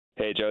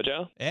Hey,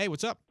 JoJo. Hey,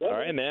 what's up? All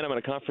right, man. I'm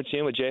going to conference you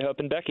in with J-Hope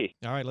and Becky.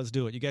 All right, let's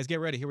do it. You guys get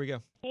ready. Here we go.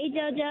 Hey,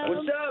 JoJo.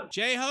 What's up?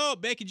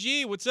 J-Hope, Becky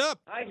G, what's up?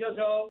 Hi,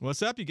 JoJo.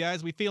 What's up, you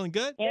guys? We feeling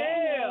good?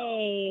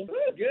 Hey.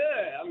 Good.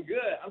 I'm good.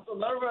 I'm so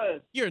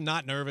nervous. You're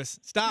not nervous.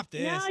 Stop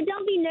this. No,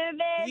 don't be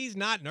nervous. He's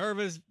not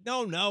nervous.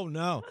 No.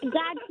 Got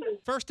you.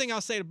 First thing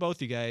I'll say to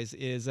both you guys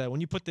is when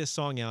you put this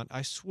song out,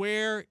 I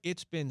swear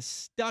it's been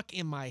stuck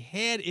in my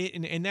head,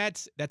 and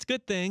that's a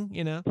good thing,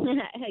 you know.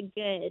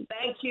 Good.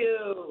 Thank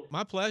you.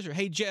 My pleasure.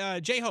 Hey,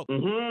 J-Hope,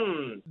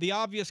 the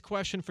obvious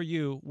question for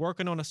you,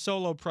 working on a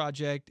solo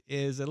project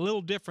is a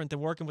little different than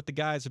working with the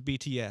guys of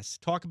BTS.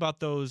 Talk about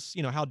those,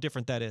 you know, how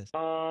different that is.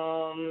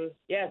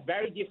 Yeah, it's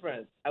very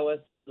different. I was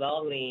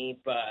lonely,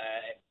 but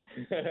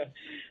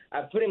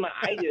I put in my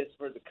ideas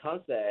for the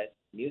concert,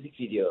 music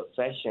video,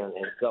 session,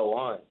 and so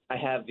on. I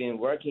have been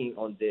working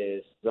on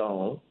this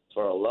song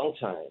for a long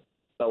time,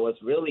 so I was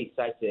really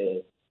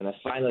excited, and I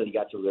finally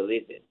got to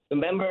release it. The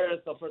members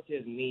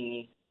supported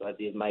me, so I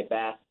did my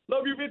best.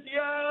 Love you,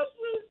 BTS!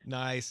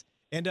 Nice.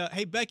 And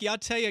hey, Becky, I'll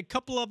tell you, a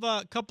couple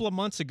of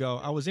months ago,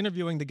 I was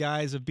interviewing the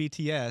guys of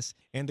BTS,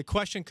 and the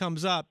question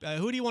comes up: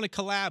 who do you want to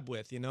collab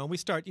with? You know, and we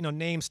start,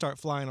 names start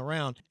flying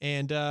around,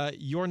 and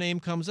your name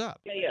comes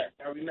up. Yeah,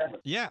 I remember.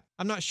 Yeah,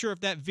 I'm not sure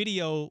if that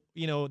video,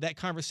 that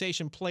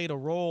conversation played a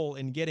role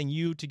in getting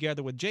you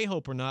together with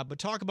J-Hope or not. But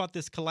talk about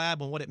this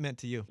collab and what it meant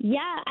to you. Yeah,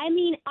 I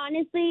mean,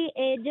 honestly,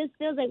 it just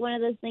feels like one of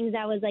those things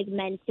that was like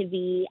meant to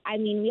be. I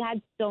mean, we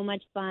had so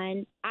much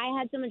fun. I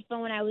had so much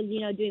fun when I was,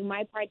 doing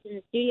my parts in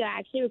the studio. I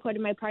actually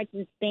recorded my parts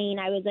in Spain.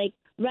 I was like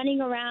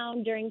running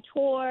around during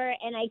tour,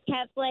 and I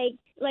kept like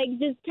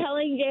just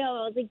telling J-Hope,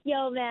 I was like,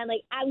 yo, man,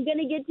 like, I'm going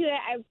to get to it.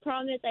 I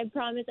promise.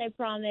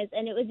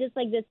 And it was just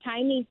like this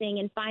timing thing.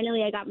 And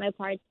finally I got my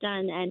parts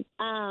done. And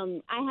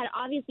I had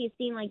obviously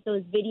seen like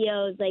those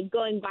videos like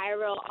going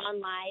viral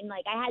online.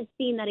 Like I had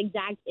seen that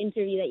exact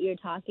interview that you're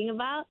talking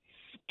about.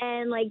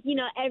 And, like,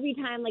 every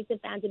time, like, the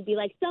fans would be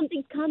like,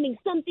 something's coming.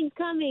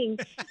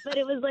 But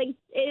it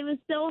was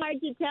so hard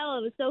to tell.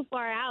 It was so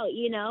far out,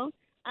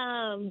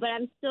 But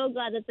I'm so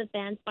glad that the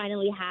fans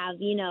finally have,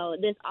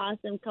 this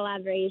awesome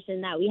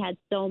collaboration that we had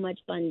so much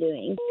fun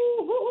doing.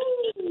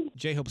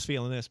 J-Hope's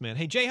feeling this, man.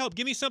 Hey, J-Hope,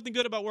 give me something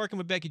good about working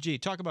with Becky G.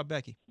 Talk about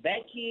Becky.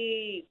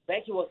 Becky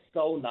was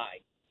so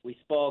nice. We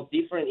spoke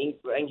different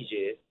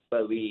languages,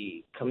 but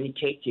we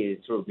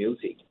communicated through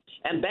music.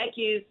 And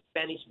Becky's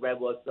Spanish rap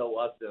was so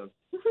awesome.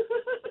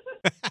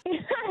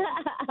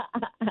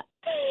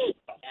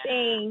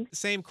 Thanks.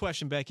 Same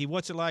question, Becky.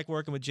 What's it like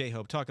working with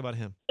J-Hope? Talk about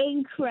him.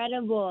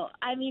 Incredible.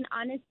 I mean,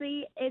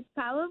 honestly, it's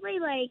probably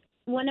like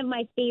one of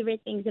my favorite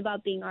things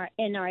about being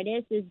an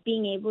artist is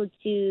being able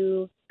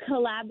to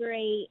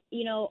collaborate,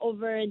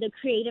 over the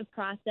creative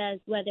process,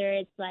 whether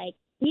it's like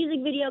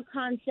music video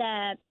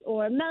concepts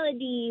or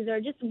melodies or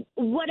just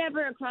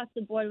whatever across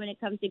the board when it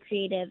comes to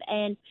creative.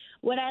 And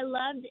what I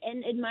loved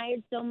and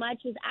admired so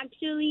much was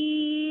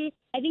actually,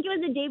 I think it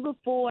was the day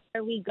before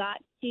we got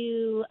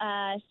to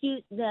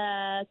shoot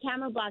the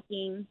camera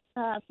blocking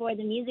for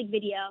the music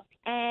video.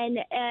 And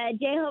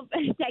J-Hope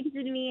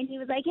texted me and he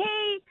was like,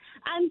 hey,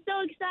 I'm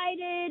so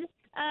excited.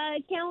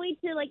 Can't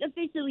wait to like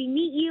officially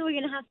meet you. We're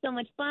going to have so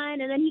much fun.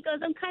 And then he goes,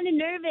 I'm kind of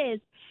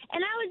nervous. And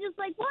I was just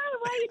like, why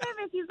are you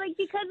nervous? He's like,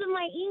 because of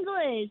my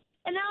English.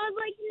 And I was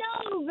like,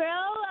 no, bro.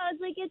 I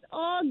was like, it's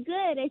all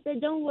good. I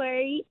said, don't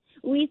worry.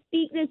 We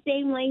speak the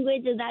same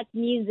language, and that's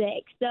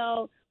music.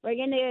 So we're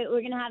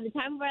gonna have the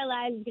time of our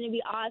lives. It's gonna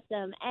be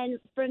awesome. And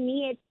for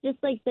me, it's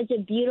just like such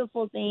a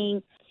beautiful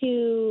thing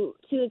to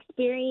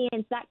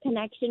experience that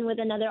connection with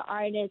another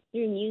artist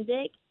through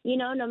music.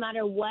 No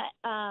matter what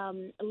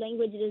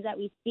language it is that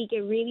we speak,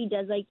 it really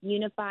does like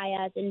unify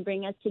us and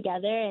bring us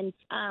together. And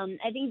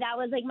I think that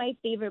was like my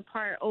favorite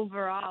part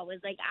overall was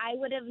like I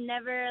would have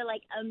never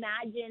like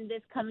imagined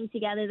this coming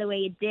together the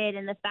way it did,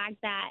 and the fact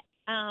that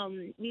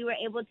we were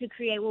able to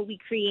create what we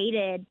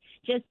created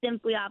just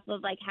simply off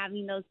of like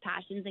having those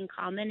passions in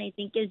common, I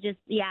think is just,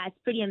 it's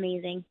pretty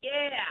amazing.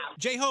 Yeah.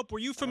 J-Hope, were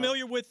you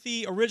familiar with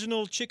the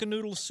original Chicken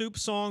Noodle Soup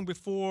song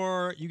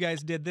before you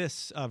guys did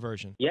this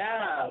version?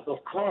 Yeah,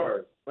 of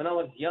course. When I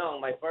was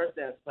young, my first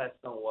dance class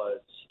song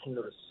was Chicken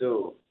Noodle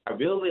Soup. I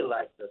really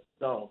liked the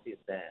song since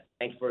then.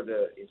 Thanks for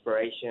the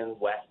inspiration,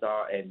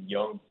 Westar and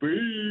Young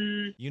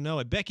B. You know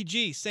it. Becky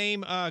G,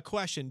 same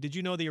question. Did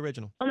you know the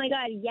original? Oh, my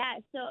God, yeah.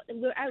 So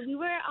we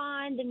were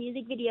on the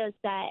music video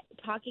set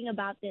talking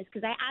about this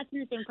because I asked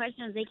him the same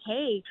question. I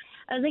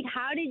was like,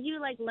 how did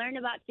you, like, learn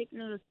about Chicken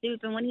Noodle Soup?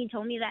 And when he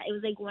told me that it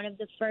was, like, one of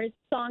the first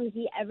songs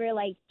he ever,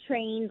 like,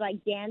 trained,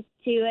 like, danced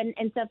to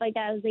and stuff like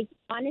that, I was like,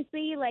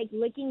 honestly, like,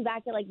 looking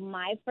back at, like,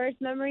 my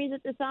first memories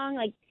with the song,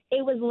 like,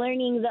 it was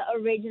learning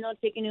the original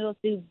Chicken Noodle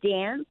Soup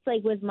dance,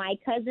 like, with my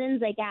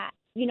cousins, like, at,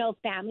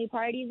 family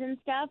parties and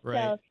stuff. Right.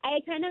 So I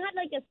kind of had,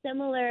 like, a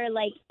similar,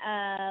 like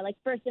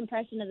first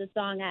impression of the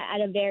song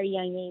at a very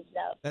young age,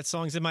 though. That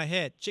song's in my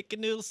head.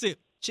 Chicken Noodle Soup.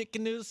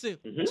 Chicken Noodle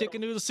Soup. Mm-hmm.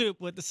 Chicken Noodle Soup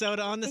with the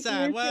soda on the Chicken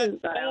side. Noodle What?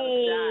 Soup.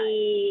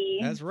 Hey.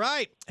 That's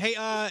right. Hey,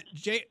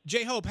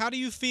 J-Hope, how do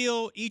you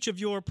feel each of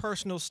your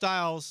personal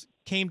styles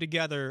came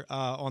together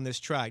on this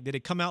track? Did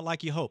it come out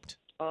like you hoped?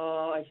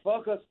 I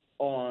focus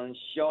on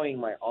showing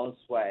my own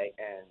swag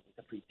and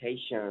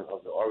interpretation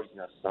of the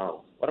original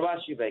song. What about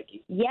you,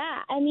 Becky? Yeah,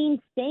 I mean,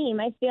 same.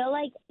 I feel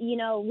like,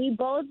 we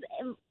both,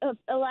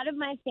 a lot of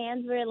my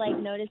fans were like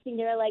noticing,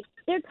 they were like,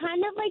 they're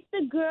kind of like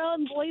the girl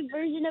and boy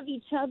version of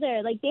each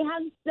other. Like they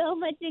have so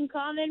much in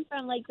common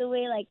from like the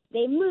way like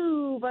they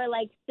move or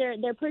like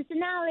their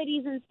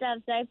personalities and stuff.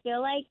 So I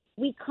feel like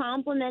we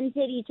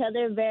complemented each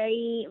other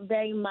very,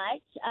 very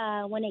much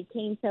when it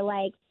came to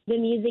like the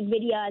music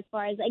video, as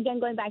far as, again,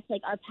 going back to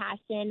like our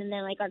passion and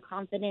then like our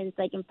confidence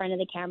like in front of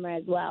the camera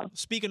as well.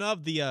 Speaking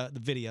of the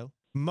video,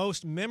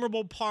 most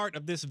memorable part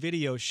of this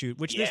video shoot,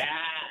 which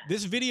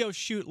this video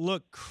shoot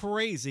looked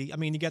crazy. I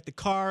mean, you got the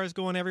cars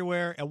going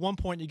everywhere. At one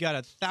point, you got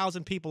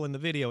 1,000 people in the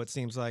video, it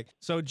seems like.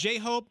 So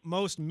J-Hope,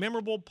 most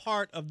memorable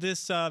part of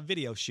this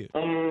video shoot?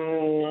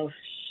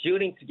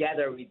 Shooting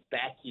together with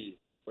Becky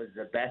was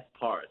the best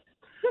part.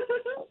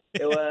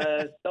 It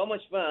was so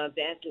much fun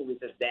dancing with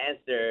the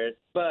dancers,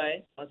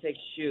 but on-take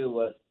shoot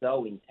was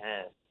so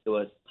intense. It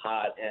was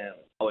hot and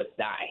I was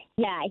dying.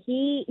 Yeah,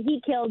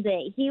 he killed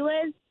it. He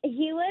was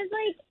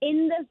like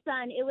in the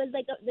sun. It was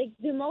like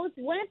the most,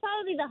 one of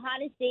probably the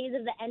hottest days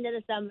of the end of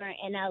the summer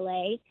in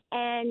LA.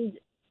 And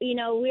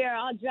we are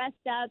all dressed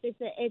up.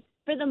 It's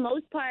for the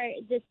most part,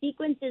 the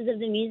sequences of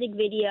the music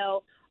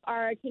video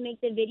are to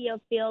make the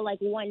video feel like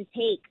one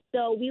take.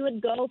 So we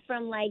would go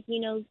from 4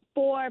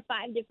 or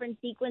 5 different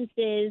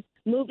sequences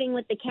moving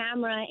with the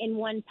camera in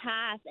one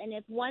pass. And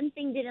if one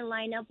thing didn't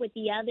line up with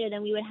the other,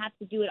 then we would have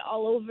to do it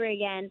all over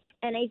again.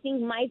 And I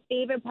think my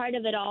favorite part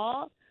of it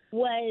all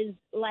was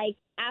like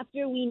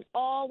after we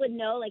all would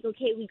know, like,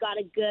 okay, we got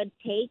a good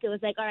take, it was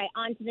like, all right,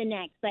 on to the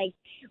next. Like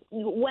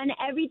when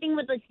everything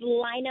would like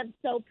line up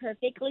so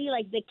perfectly,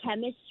 like the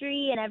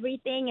chemistry and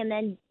everything, and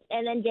then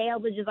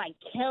J-Hope was just like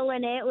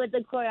killing it with the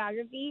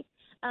choreography.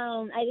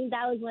 I think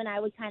that was when I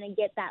would kind of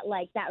get that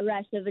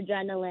rush of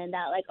adrenaline,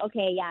 that like,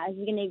 okay, yeah, this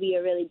is going to be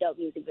a really dope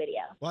music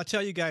video. Well, I'll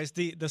tell you guys,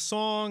 the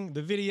song,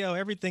 the video,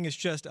 everything is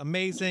just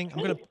amazing.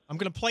 I'm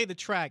gonna play the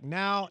track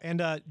now.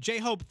 And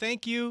J-Hope,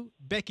 thank you.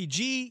 Becky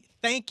G,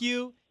 thank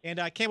you. And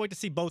I can't wait to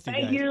see both of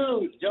you guys. Thank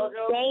you,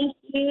 JoJo. Thank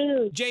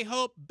you.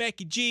 J-Hope,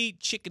 Becky G,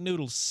 Chicken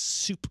Noodle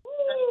Soup.